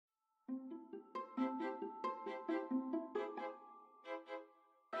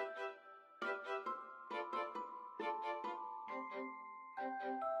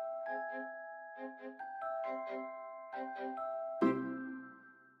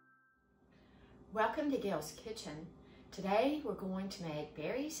Welcome to Gail's Kitchen. Today we're going to make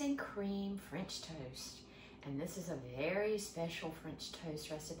berries and cream French toast. And this is a very special French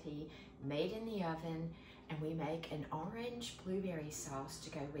toast recipe made in the oven, and we make an orange blueberry sauce to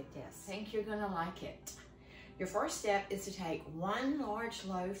go with this. I think you're gonna like it. Your first step is to take one large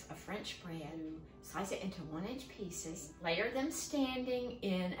loaf of French bread, slice it into 1-inch pieces, layer them standing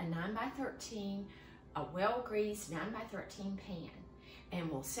in a 9x13, a well-greased 9x13 pan. And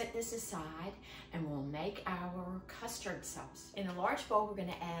we'll set this aside and we'll make our custard sauce. In a large bowl, we're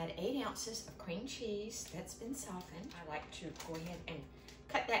gonna add 8 ounces of cream cheese that's been softened. I like to go ahead and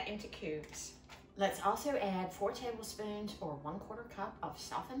cut that into cubes. Let's also add 4 tablespoons or 1/4 cup of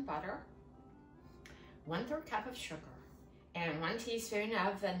softened butter, 1/3 cup of sugar, and 1 teaspoon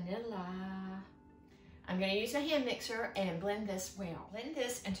of vanilla. I'm gonna use my hand mixer and blend this well. Blend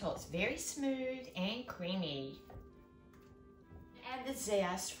this until it's very smooth and creamy. Add the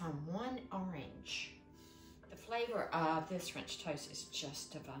zest from 1 orange. The flavor of this French toast is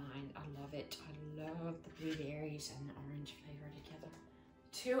just divine. I love it. I love the blueberries and the orange flavor together.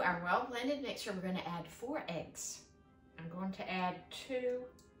 To our well blended mixture, we're going to add 4 eggs. I'm going to add 2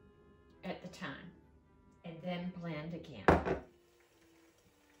 at the time and then blend again.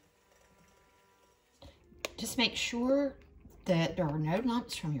 Just make sure that there are no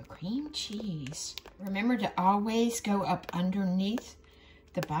lumps from your cream cheese. Remember to always go up underneath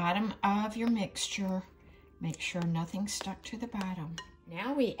the bottom of your mixture. Make sure nothing's stuck to the bottom.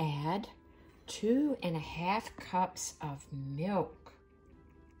 Now we add 2½ cups of milk.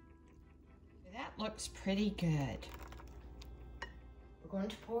 That looks pretty good. We're going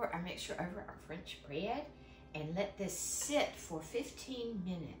to pour our mixture over our French bread and let this sit for 15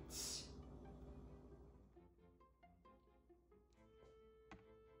 minutes.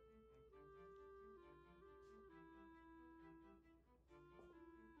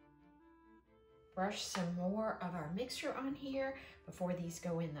 Brush some more of our mixture on here before these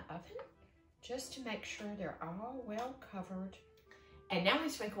go in the oven, just to make sure they're all well covered. And now we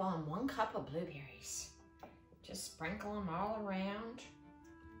sprinkle on 1 cup of blueberries. Just sprinkle them all around.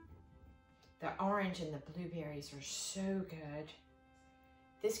 The orange and the blueberries are so good.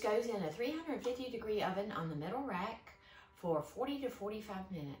 This goes in a 350-degree oven on the middle rack for 40 to 45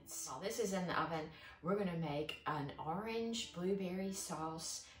 minutes. While this is in the oven, we're gonna make an orange blueberry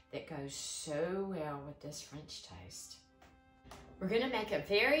sauce that goes so well with this French toast. We're gonna make a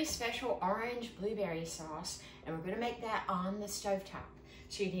very special orange blueberry sauce, and we're gonna make that on the stovetop.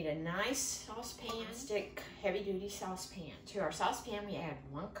 So you need a nice saucepan, stick heavy-duty saucepan. To our saucepan, we add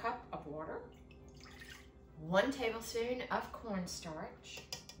 1 cup of water, 1 tablespoon of cornstarch,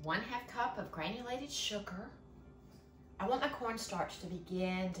 1/2 cup of granulated sugar. I want my cornstarch to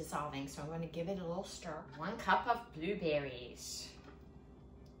begin dissolving, so I'm gonna give it a little stir. 1 cup of blueberries,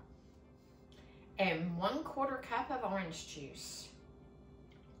 and 1/4 cup of orange juice.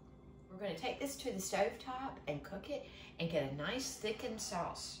 We're going to take this to the stovetop and cook it and get a nice thickened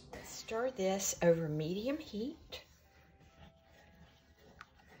sauce. Stir this over medium heat.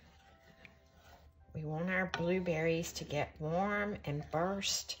 We want our blueberries to get warm and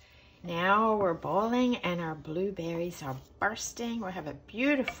burst. Now we're boiling and our blueberries are bursting. We'll have a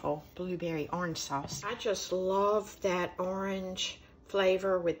beautiful blueberry orange sauce. I just love that orange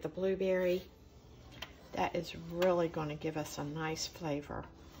flavor with the blueberry. That is really going to give us a nice flavor.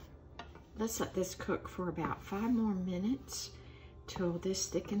 Let's let this cook for about 5 more minutes till this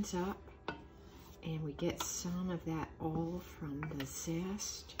thickens up and we get some of that oil from the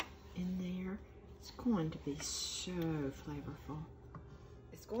zest in there. It's going to be so flavorful.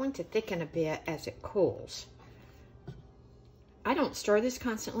 It's going to thicken a bit as it cools. I don't stir this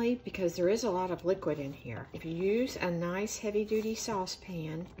constantly because there is a lot of liquid in here. If you use a nice heavy-duty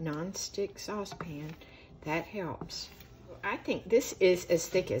saucepan, non-stick saucepan, that helps. I think this is as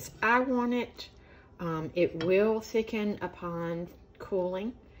thick as I want it. It will thicken upon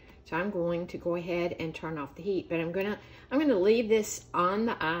cooling, so I'm going to go ahead and turn off the heat. But I'm gonna leave this on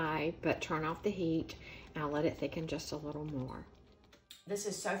the eye, but turn off the heat, and I'll let it thicken just a little more. This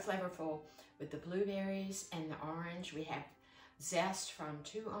is so flavorful with the blueberries and the orange. We have zest from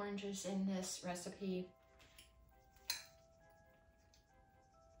 2 oranges in this recipe.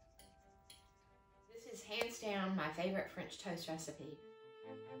 This is hands down my favorite French toast recipe.